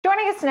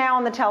us now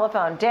on the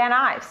telephone, Dan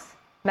Ives,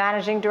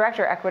 Managing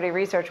Director, Equity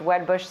Research,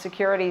 Wedbush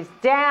Securities.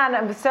 Dan,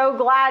 I'm so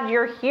glad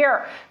you're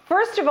here.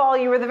 First of all,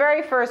 you were the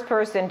very first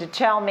person to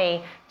tell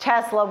me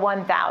Tesla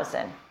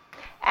 1000.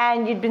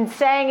 And you'd been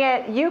saying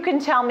it. You can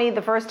tell me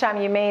the first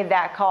time you made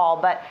that call,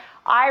 but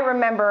I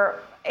remember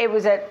it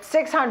was at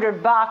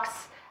 $600.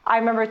 I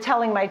remember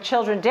telling my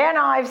children, Dan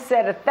Ives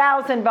said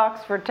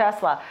 $1,000 for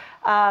Tesla.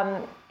 How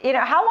long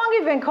have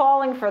you been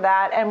calling for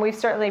that? And we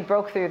certainly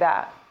broke through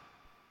that.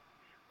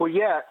 Well,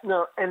 yeah,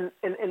 no, and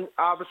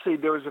obviously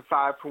there was a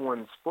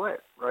 5-for-1 split,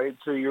 right?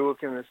 So you're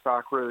looking at the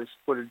stock really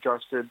split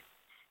adjusted,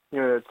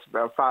 it's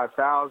about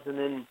 5,000.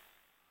 And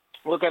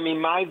look, I mean,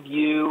 my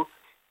view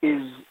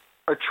is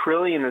 $1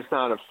 trillion is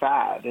not a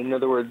fad. In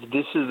other words,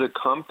 this is a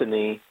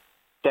company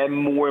that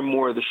more and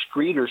more of the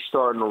street are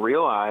starting to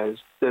realize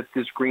that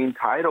this green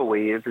tidal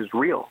wave is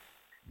real.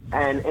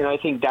 And I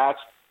think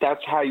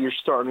that's how you're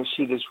starting to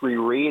see this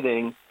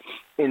re-rating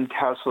in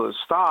Tesla's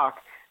stock.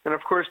 And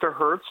of course, the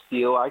Hertz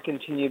deal, I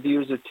continue to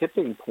view as a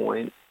tipping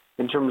point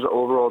in terms of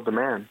overall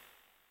demand.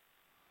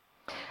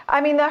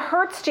 I mean, the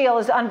Hertz deal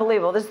is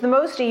unbelievable. This is the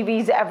most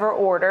EVs ever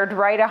ordered,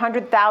 right?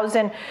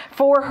 100,000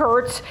 for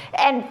Hertz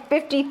and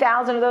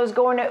 50,000 of those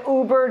going to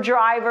Uber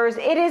drivers.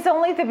 It is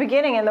only the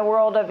beginning in the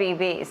world of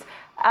EVs.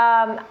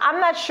 I'm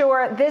not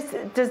sure.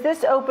 Does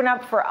this open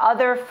up for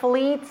other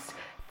fleets?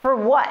 For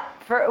what?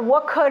 For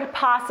what could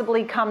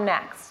possibly come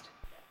next?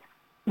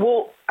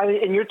 Well, I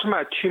mean, and you're talking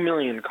about 2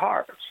 million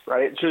cars,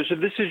 right? So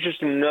this is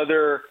just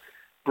another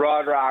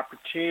broader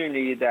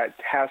opportunity that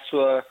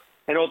Tesla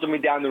and ultimately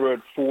down the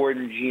road Ford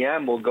and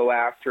GM will go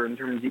after in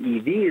terms of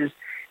EVs.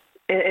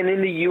 And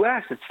in the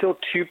U.S., it's still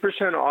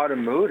 2%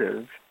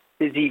 automotive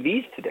is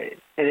EVs today.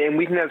 And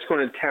we think that's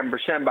going to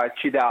 10% by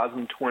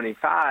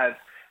 2025.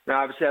 And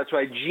obviously that's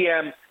why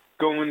GM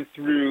going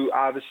through,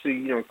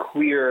 obviously,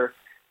 clear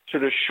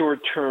sort of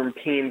short-term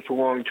pain for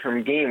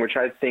long-term gain, which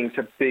I think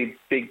is a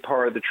big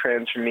part of the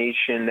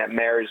transformation that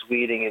Mary's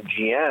leading at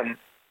GM.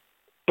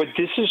 But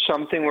this is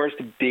something where it's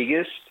the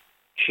biggest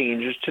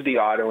changes to the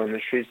auto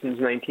industry since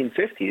the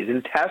 1950s.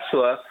 And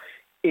Tesla,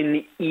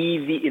 in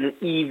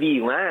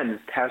EV land,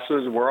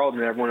 Tesla's world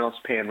and everyone else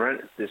paying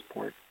rent at this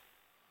point.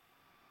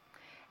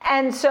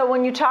 And so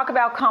when you talk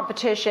about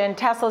competition,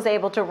 Tesla's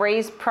able to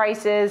raise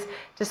prices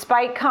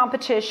despite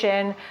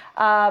competition.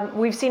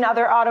 We've seen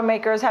other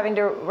automakers having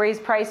to raise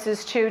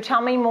prices too.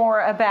 Tell me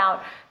more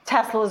about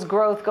Tesla's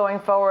growth going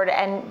forward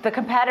and the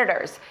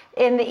competitors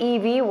in the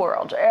EV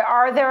world.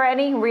 Are there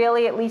any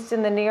really, at least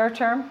in the near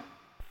term?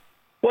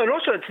 Well, and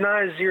also it's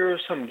not a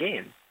zero-sum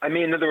game. I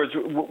mean, in other words,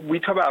 we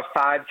talk about a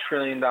 $5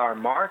 trillion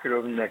market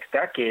over the next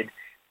decade.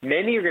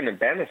 Many are going to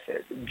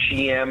benefit.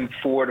 GM,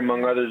 Ford,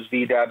 among others,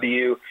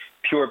 VW,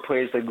 pure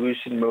plays like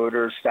Lucid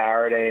Motors,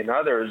 Faraday, and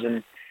others.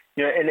 And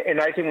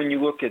and I think when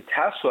you look at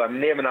Tesla, I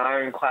mean, they have an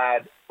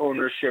ironclad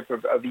ownership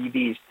of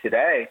EVs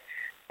today.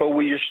 But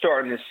what you're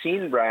starting to see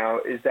now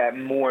is that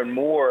more and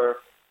more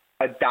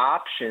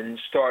adoption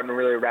starting to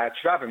really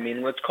ratchet up. I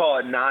mean, let's call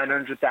it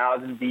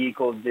 900,000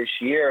 vehicles this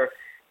year.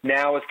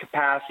 Now with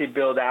capacity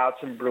build outs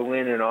in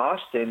Berlin and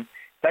Austin,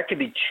 that could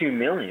be 2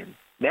 million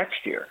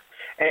next year.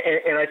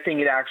 And I think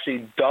it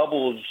actually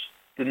doubles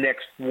the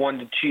next 1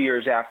 to 2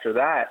 years after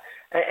that.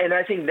 And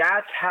I think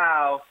that's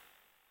how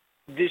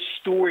this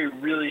story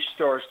really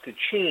starts to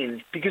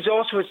change, because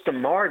also it's the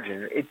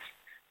margin. It's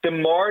the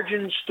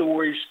margin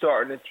story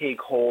starting to take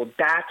hold.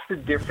 That's the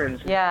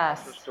difference.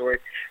 Yes. In the story.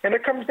 And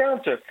it comes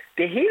down to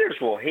the haters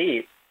will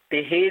hate.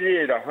 They hated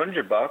it at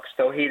 $100.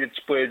 They'll hate it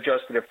split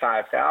adjusted at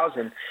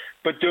 5,000.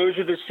 But those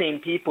are the same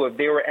people. If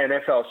they were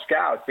NFL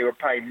scouts, they were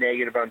probably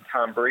negative on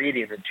Tom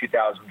Brady in the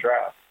 2000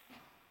 draft.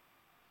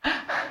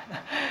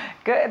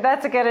 Good.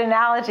 That's a good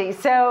analogy.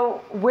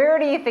 So where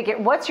do you think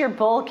what's your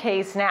bull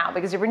case now?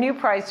 Because your new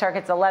price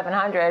target's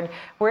 1,100.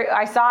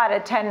 I saw it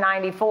at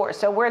 1094.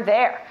 So we're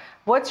there.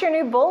 What's your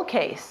new bull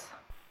case?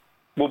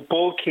 Well,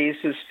 bull case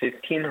is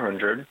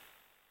 1,500.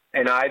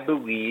 And I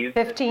believe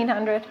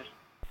 1,500?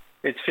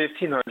 It's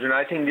 1,500.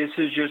 I think this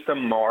is just a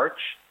march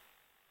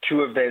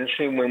to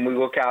eventually, when we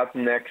look out the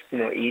next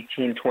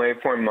 18,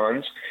 24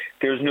 months,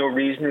 there's no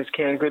reason this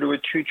can't go to a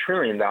 $2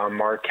 trillion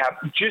market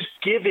cap, just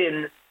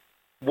given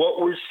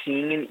what we're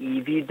seeing in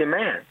EV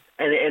demand.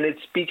 And it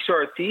speaks to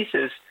our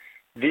thesis.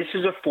 This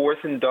is a fourth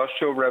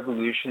industrial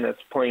revolution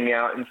that's playing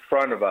out in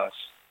front of us.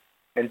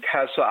 And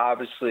Tesla,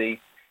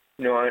 obviously,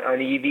 on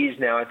EVs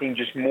now, I think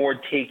just more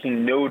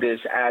taking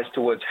notice as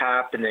to what's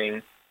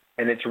happening.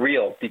 And it's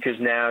real, because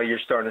now you're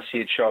starting to see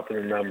it show up in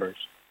the numbers.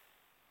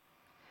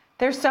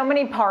 There's so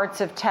many parts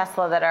of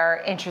Tesla that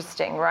are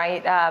interesting,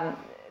 right?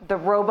 The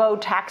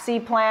robo-taxi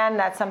plan,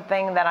 that's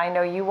something that I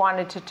know you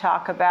wanted to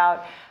talk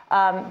about.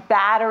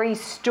 Battery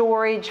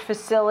storage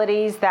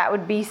facilities, that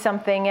would be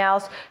something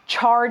else.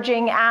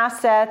 Charging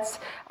assets.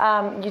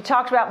 You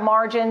talked about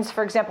margins.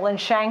 For example, in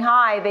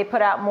Shanghai, they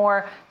put out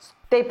more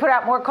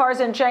cars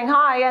in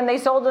Shanghai and they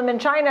sold them in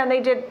China, and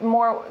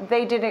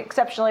they did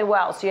exceptionally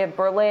well. So you have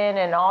Berlin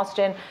and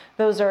Austin.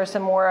 Those are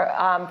some more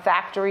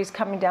factories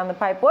coming down the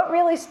pipe. What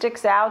really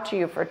sticks out to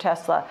you for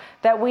Tesla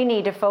that we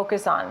need to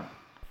focus on?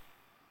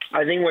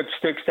 I think what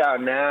sticks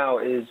out now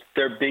is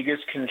their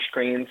biggest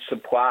constraint,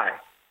 supply.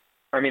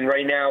 I mean,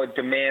 right now,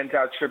 demand's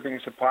outstripping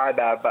supply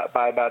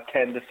by about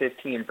 10 to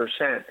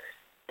 15%,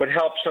 but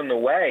helps on the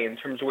way in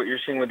terms of what you're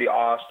seeing with the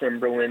Austin,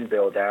 Berlin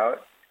build-out.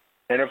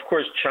 And, of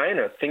course,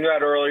 China. Think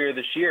about earlier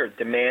this year,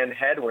 demand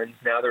headwinds,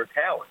 now they're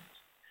tailwinds.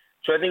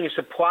 So I think if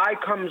supply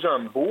comes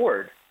on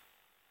board,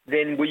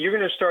 then what you're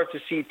going to start to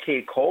see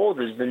take hold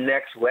is the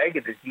next leg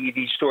of this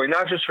EV story,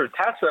 not just for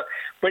Tesla,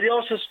 but it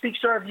also speaks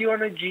to our view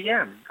on a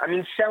GM. I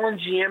mean, selling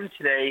GM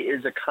today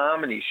is a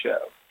comedy show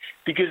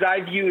because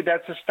I view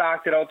that's a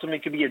stock that ultimately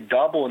could be a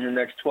double in the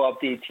next 12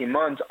 to 18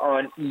 months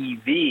on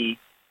EV.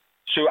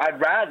 So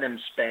I'd rather them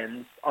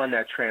spend on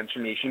that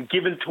transformation,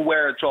 given to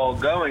where it's all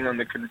going on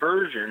the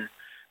conversion.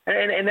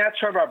 And that's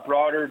sort of our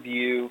broader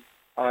view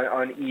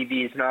on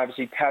EVs. And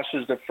obviously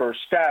Tesla's the first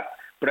step,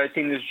 but I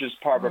think this is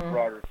just part of a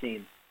broader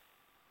theme.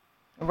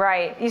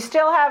 Right. You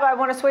still have, I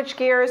want to switch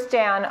gears,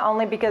 Dan,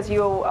 only because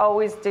you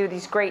always do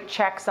these great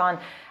checks on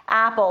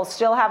Apple.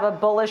 Still have a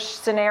bullish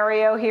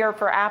scenario here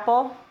for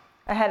Apple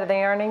ahead of the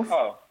earnings?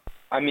 Oh,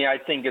 I mean, I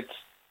think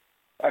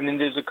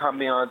there's a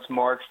company on its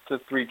march to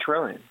 $3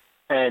 trillion.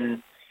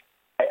 And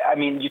I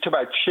mean, you talk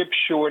about chip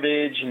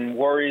shortage and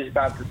worries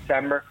about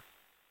December.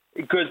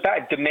 It goes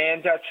back.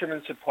 Demand's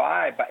outstripping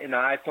supply in the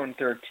iPhone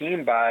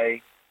 13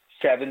 by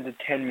 7 to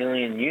 10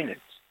 million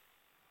units.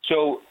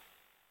 So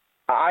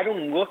I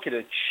don't look at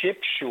a chip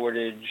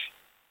shortage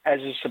as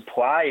a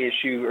supply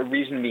issue, a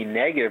reason to be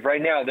negative.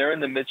 Right now, they're in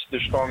the midst of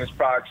the strongest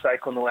product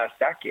cycle in the last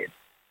decade.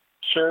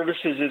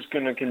 Services is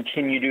going to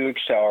continue to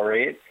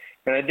accelerate,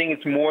 and I think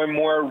it's more and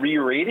more a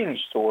re-rating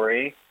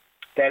story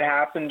that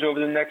happens over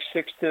the next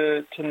 6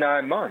 to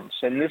 9 months.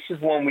 And this is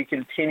one it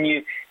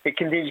continues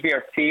to be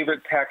our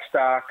favorite tech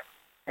stock,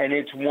 and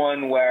it's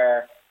one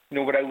where,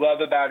 what I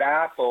love about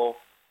Apple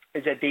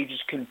is that they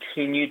just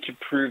continue to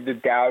prove the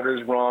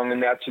doubters wrong,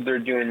 and that's what they're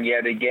doing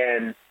yet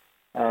again.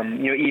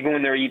 Even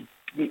when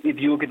if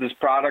you look at this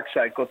product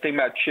cycle, think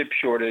about chip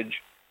shortage.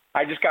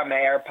 I just got my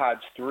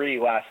AirPods 3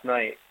 last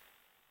night.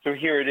 So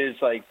here it is,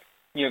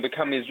 the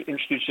company's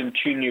introducing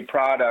 2 new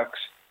products,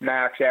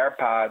 Max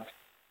AirPods.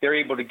 They're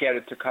able to get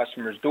it to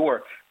customers'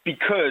 door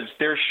because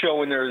they're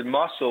showing their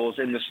muscles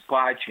in the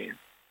supply chain.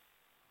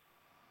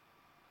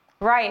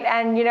 Right,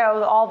 and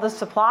all the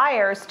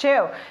suppliers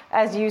too,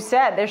 as you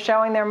said, they're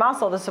showing their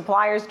muscle. The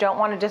suppliers don't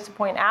want to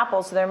disappoint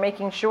Apple, so they're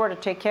making sure to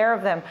take care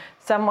of them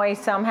some way,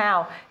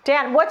 somehow.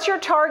 Dan, what's your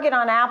target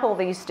on Apple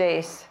these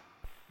days?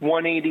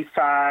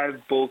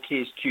 185, bull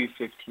case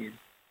Q15.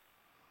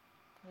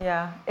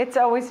 Yeah, it's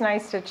always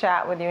nice to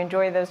chat with you.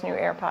 Enjoy those new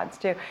AirPods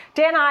too.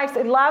 Dan Ives,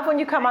 I love when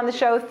you come on the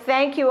show.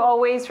 Thank you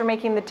always for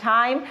making the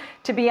time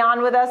to be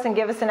on with us and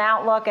give us an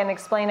outlook and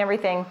explain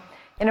everything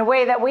in a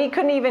way that we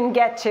couldn't even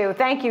get to.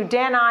 Thank you,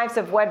 Dan Ives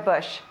of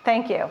Wedbush.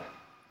 Thank you.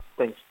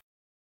 Thanks.